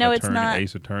 I know it's Attorney, not.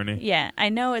 Ace Attorney. Yeah, I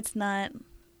know it's not.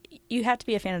 You have to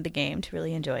be a fan of the game to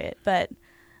really enjoy it, but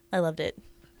I loved it.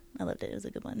 I loved it. It was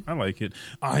a good one. I like it.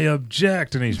 I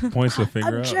object, and he points the finger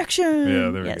out. Objection! Yeah,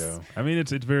 there Yes. we go. I mean,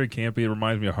 it's very campy. It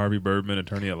reminds me of Harvey Birdman,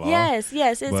 Attorney at Law. Yes,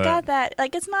 it's But- got that.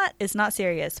 Like, it's not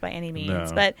serious by any means,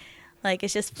 No. but like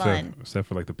it's just fun. Except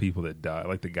for like the people that die.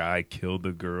 Like the guy killed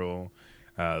the girl.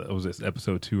 Was this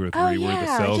episode 2 or 3 Oh where the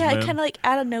yeah, salesman? kind of like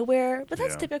out of nowhere. But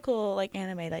that's Yeah. typical like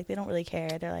anime. Like they don't really care.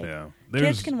 They're like, Yeah.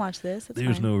 kids can watch this. It's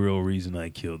There's fine. no real reason I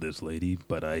killed this lady,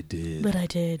 but I did. But I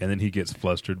did. And then he gets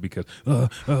flustered because,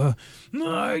 no,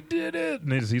 I did it.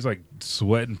 And he's like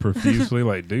sweating profusely,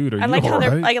 like, dude, are you I like how all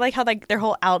they're right? I like how like their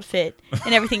whole outfit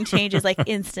and everything changes like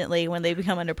instantly when they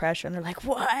become under pressure, and they're like,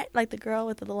 "What?" Like the girl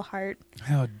with the little heart.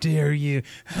 How dare you?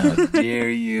 How dare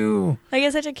you? Like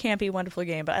it's such a campy, wonderful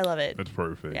game, but I love it. That's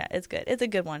perfect. Yeah, it's good. It's a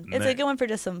good one. It's a good one for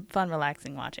just some fun,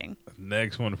 relaxing watching.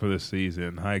 Next one for this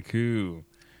season, Haiku,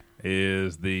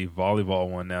 is the volleyball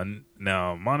one.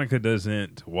 Now Monica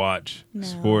doesn't watch No.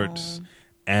 sports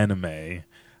anime.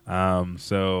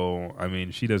 So I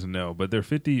mean, she doesn't know, but there are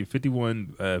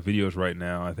 51 videos right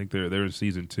now. I think they're in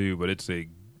season 2, but it's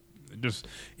just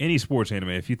any sports anime.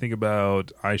 If you think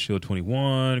about iShield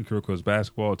 21, Kuroko's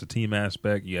basketball, it's a team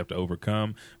aspect you have to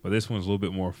overcome. But this one's a little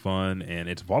bit more fun, and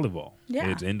it's volleyball. Yeah.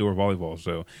 It's indoor volleyball.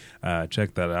 So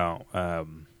check that out.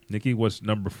 Nikki, what's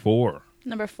number 4?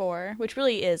 Number 4, which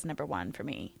really is number 1 for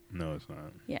me. No, it's not.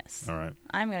 Yes. All right.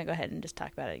 I'm gonna go ahead and just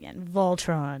talk about it again.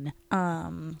 Voltron.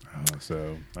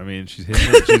 So I mean, she's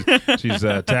hitting it. She's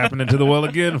tapping into the well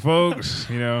again, folks.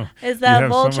 You know, Is you that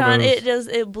have some of Voltron? those-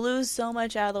 It blew so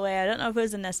much out of the way. I don't know if it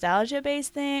was a nostalgia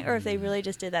based thing or if they really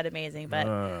just did that amazing, but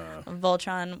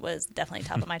Voltron was definitely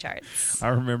top of my charts. I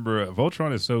remember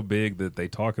Voltron is so big that they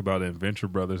talk about it in Venture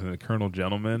Brothers and the Colonel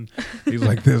Gentleman. He's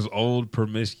like this old,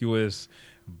 promiscuous,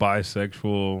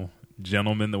 bisexual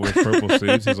gentleman that wears purple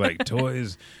suits. He's like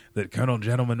toys that Colonel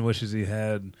Gentleman wishes he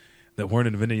had that weren't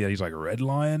invented yet. He's like Red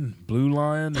Lion, Blue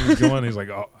Lion. And he's like,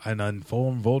 oh, and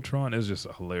unformed Voltron. It was just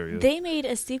hilarious. They made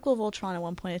a sequel Voltron at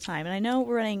one point in time, and I know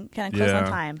we're running kind of close on Yeah.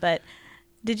 time, but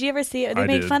did you ever see it? They I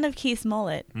made did. fun of Keith's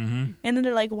mullet. Mm-hmm. And then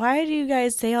they're like, why do you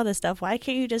guys say all this stuff? Why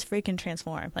can't you just freaking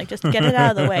transform? Like, just get it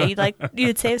out of the way.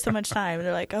 You'd save so much time. And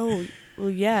they're like, oh, well,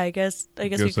 yeah, I guess we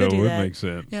could that do would that. make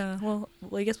sense. Yeah, well,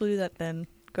 I guess we'll do that then.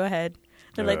 Go ahead.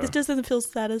 They're like, Yeah. this just doesn't feel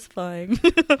satisfying.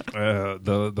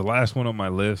 The last one on my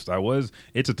list,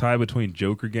 it's a tie between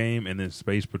Joker Game and then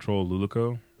Space Patrol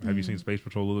Luluco. Have you seen Space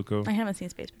Patrol Luluco? I haven't seen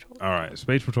Space Patrol. All right,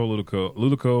 Space Patrol Luluco.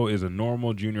 Luluco is a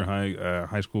normal junior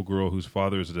high school girl whose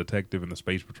father is a detective in the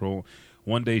Space Patrol.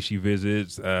 One day she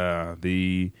visits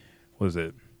the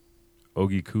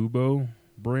Ogikubo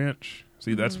branch.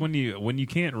 See, that's when you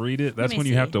can't read it. That's me when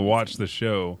you see. have to watch the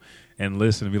show and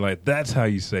listen and be like, "That's how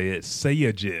you say it,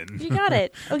 Saiyajin." You got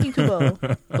it.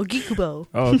 Ogikubo. Ogikubo.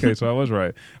 Oh, okay, so I was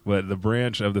right. But the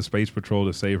branch of the Space Patrol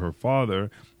to save her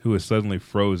father, who is suddenly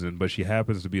frozen, but she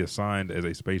happens to be assigned as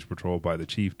a Space Patrol by the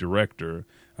chief director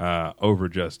over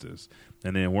Justice.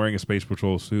 And then wearing a Space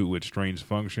Patrol suit with strange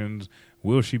functions,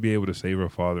 will she be able to save her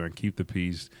father and keep the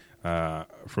peace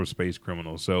from space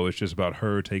criminals? So it's just about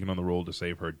her taking on the role to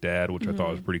save her dad, which I thought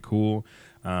was pretty cool.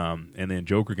 And then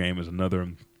Joker Game is another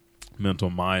mental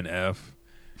mind F.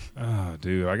 Oh,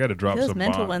 dude, I got to drop Those some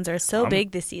mental bomb- ones are so I'm-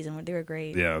 big this season. They were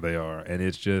great. Yeah, they are, and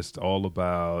it's just all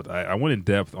about. I went in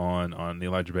depth on the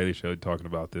Elijah Bailey show talking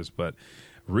about this, but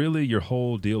really, your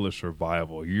whole deal is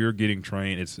survival. You're getting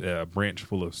trained. It's a branch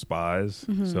full of spies,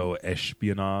 so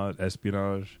espionage.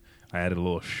 I added a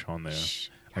little sh on there.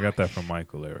 I got that from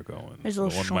Michael Eric Owen. There's a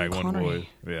little one Sean mic, one Connery.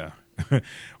 voice. Yeah,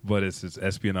 but it's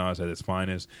espionage at its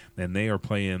finest, and they are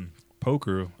playing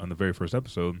poker on the very first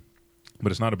episode.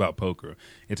 But it's not about poker.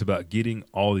 It's about getting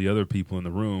all the other people in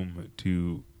the room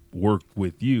to work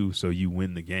with you so you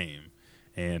win the game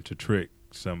and to trick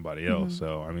somebody else.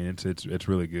 So, I mean, it's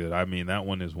really good. I mean, that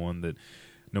one is one that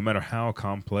no matter how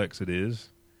complex it is,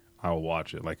 I'll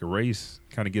watch it. Like Erase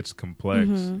kind of gets complex,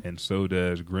 and so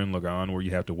does Gurren Lagann, where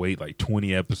you have to wait like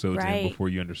 20 episodes in Right. before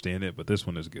you understand it. But this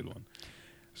one is a good one.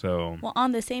 So, Well,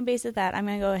 on the same basis of that, I'm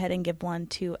going to go ahead and give one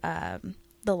to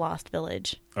The Lost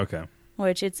Village, okay.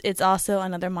 which it's also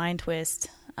another mind twist.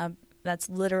 That's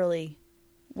literally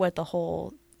what the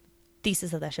whole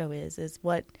thesis of that show is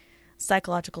what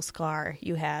psychological scar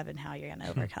you have and how you're going to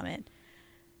overcome it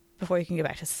before you can get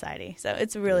back to society. So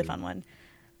it's a really fun one.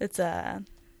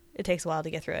 It takes a while to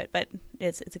get through it, but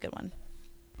it's a good one.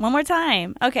 One more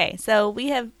time. Okay, so we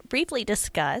have briefly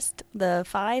discussed the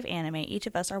 5 anime each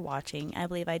of us are watching. I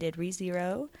believe I did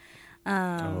ReZero.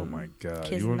 Oh my god!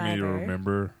 Kiss You want me to Neither.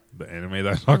 remember the anime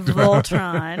that I talked about?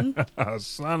 Voltron.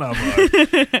 Son of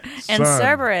a And son.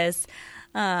 Cerberus.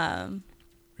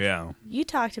 Yeah. You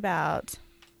talked about...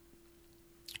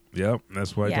 Yep.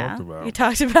 That's what I yeah, talked about. you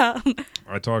talked about...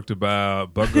 I talked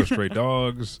about Bungo Stray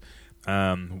Dogs.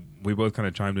 We both kind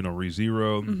of chimed in on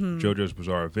ReZero, JoJo's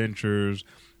Bizarre Adventures,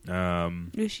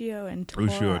 Ushio and Tora.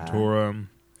 Ushio and Tora,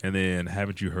 and then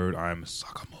haven't you heard I'm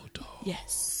Sakamoto?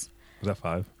 Yes. Was that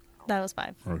 5? That was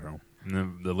 5. Okay. And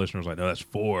then the listener's like, no, that's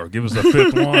 4. Give us the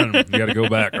 5th one. You got to go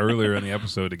back earlier in the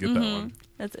episode to get that one.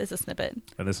 It's a snippet.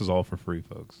 And this is all for free,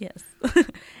 folks. Yes.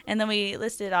 And then we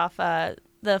listed off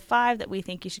the 5 that we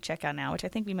think you should check out now, which I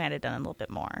think we might have done a little bit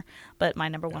more. But my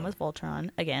number 1 was Voltron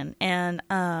again. And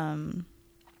then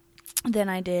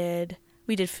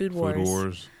we did Food Wars. Food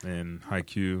Wars and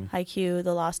Haikyuu,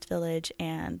 The Lost Village,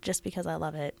 and just because I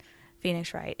love it,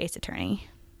 Phoenix Wright, Ace Attorney.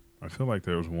 I feel like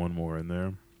there was one more in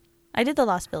there. I did The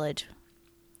Lost Village,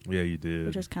 Yeah, you did.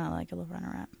 which was kind of like a little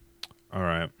runner-up. All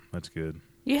right. That's good.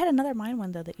 You had another mine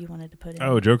one, though, that you wanted to put in.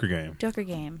 Oh, Joker Game. Joker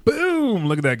Game. Boom!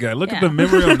 Look at that guy. Look at Yeah. the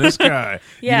memory on this guy.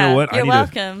 Yeah, You know what? you're I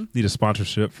welcome. need a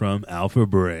sponsorship from Alpha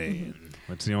Brain.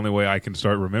 That's the only way I can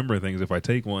start remembering things if I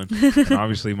take one. And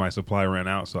obviously, my supply ran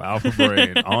out. So Alpha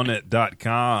Brain,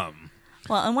 onit.com.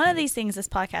 Well, and one of these things this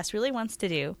podcast really wants to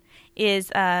do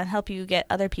is help you get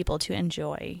other people to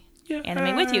enjoy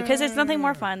anime with you, because there's nothing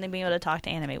more fun than being able to talk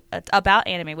to about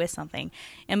anime with something.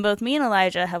 And both me and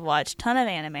Elijah have watched a ton of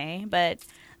anime, but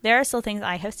there are still things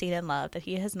I have seen and loved that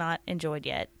he has not enjoyed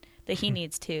yet that he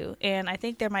needs to. And I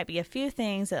think there might be a few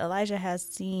things that Elijah has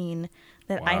seen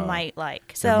that I Wow. might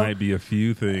like. There So might be a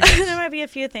few things. there might be a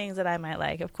few things that I might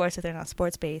like. Of course, if they're not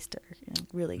sports based or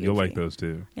really good. You'll like those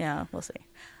too. Yeah, we'll see.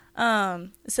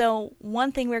 So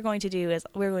one thing we're going to do is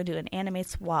we're going to do an anime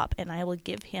swap, and I will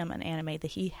give him an anime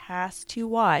that he has to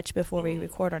watch before we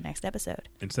record our next episode.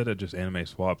 Instead of just anime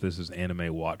swap, this is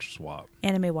anime watch swap.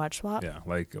 Anime watch swap? Yeah,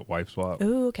 like a wife swap.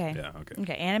 Ooh, okay. Yeah, okay.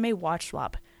 Okay, anime watch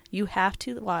swap. You have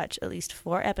to watch at least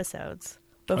 4 episodes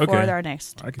before Okay. our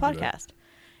next I can do that. podcast.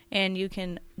 And you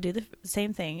can do the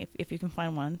same thing if you can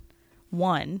find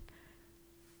one.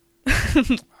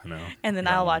 I know. And then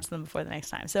Got I'll one. watch them before the next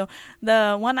time. So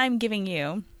the one I'm giving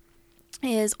you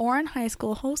is Oran High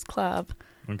School Host Club,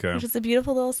 Okay. which is a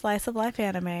beautiful little slice of life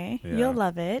anime. Yeah. You'll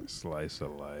love it. Slice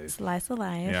of life. Slice of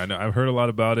life. Yeah, I know. I've heard a lot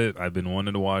about it. I've been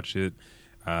wanting to watch it.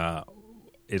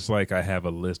 It's like I have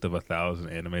a list of 1,000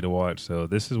 anime to watch. So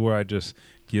this is where I just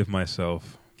give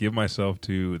myself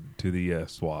to the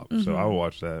swap. So I'll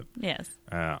watch that. Yes.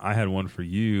 I had one for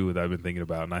you that I've been thinking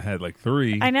about, and I had like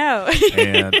 3. I know.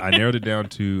 And I narrowed it down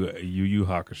to Yu Yu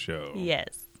Hakusho.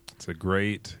 Yes. It's a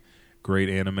great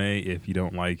anime. If you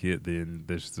don't like it, then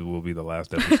this will be the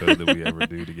last episode that we ever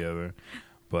do together.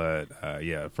 But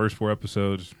yeah, first 4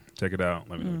 episodes, check it out.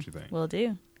 Let me know what you think. We'll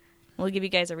do. We'll give you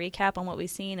guys a recap on what we've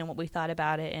seen and what we thought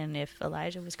about it, and if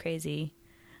Elijah was crazy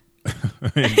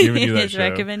Giving you that his show.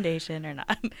 recommendation or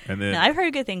not. And then, No, I've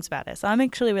heard good things about it, so I'm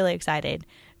actually really excited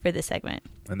for this segment.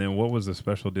 and then what was the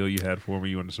special deal you had for me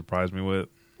you wanted to surprise me with?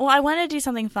 Well, I want to do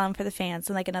something fun for the fans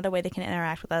and like another way they can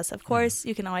interact with us. Of course,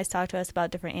 you can always talk to us about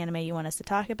different anime you want us to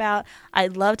talk about.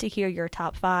 I'd love to hear your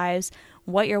top 5s,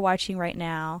 what you're watching right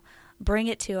now. Bring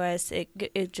it to us.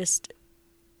 It just,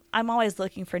 I'm always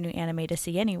looking for new anime to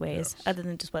see anyways, Yes. other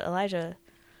than just what Elijah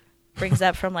brings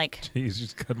up from like Jeez,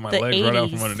 just cut my The legs right out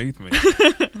 80s. from underneath me.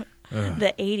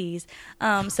 the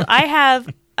 80s. So I have,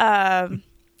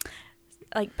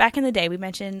 like back in the day, we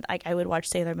mentioned like I would watch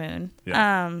Sailor Moon.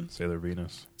 Yeah. Sailor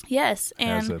Venus. Yes,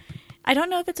 Has and a, I don't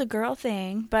know if it's a girl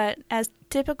thing, but as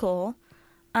typical,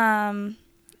 you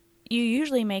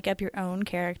usually make up your own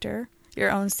character,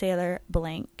 your own Sailor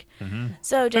blank.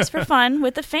 So just for fun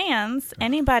with the fans,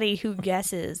 anybody who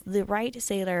guesses the right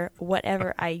Sailor,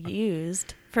 whatever I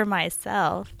used for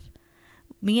myself,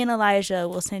 me and Elijah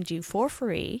will send you for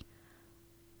free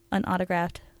an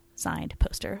autographed signed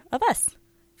poster of us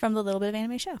from the Little Bit of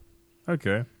Anime show.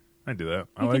 okay. I do that.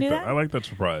 I You can like do that. that? I like that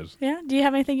surprise. Yeah. Do you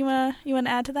have anything you wanna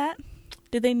add to that?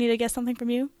 Did they need to guess something from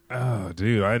you? Oh,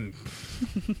 dude,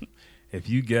 if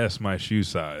you guess my shoe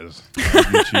size,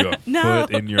 I'll get you a No.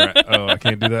 foot in your. Oh, I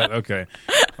can't do that. Okay,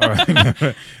 all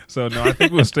right. So no, I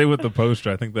think we'll stay with the poster.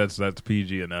 I think that's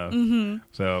PG enough.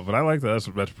 So, but I like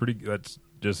that. That's pretty. That's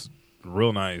just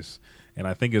real nice. And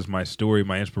I think it's my story,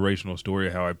 my inspirational story,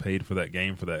 how I paid for that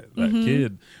game for that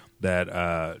kid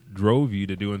that drove you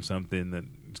to doing something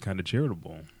that's kind of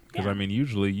charitable. Because Yeah. I mean,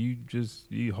 usually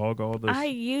you hog all this. I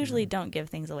usually don't give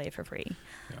things away for free,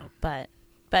 Yeah. but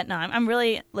But no, I'm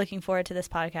really looking forward to this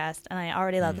podcast, and I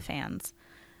already love the fans.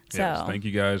 So Yes, thank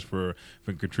you guys for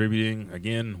contributing.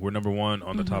 Again, we're number one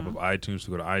on the top of iTunes.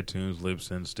 So go to iTunes,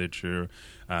 Libsyn, Stitcher,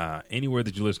 anywhere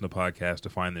that you listen to podcasts to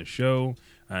find this show.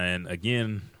 And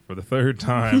again, for the third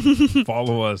time,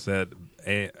 follow us at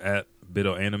Bit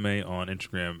of Anime on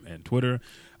Instagram and Twitter.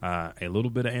 A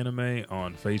little bit of anime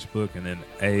on Facebook, and then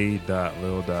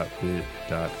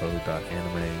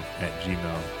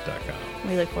a.lil.bit.o.anime@gmail.com.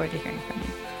 we look forward to hearing from you.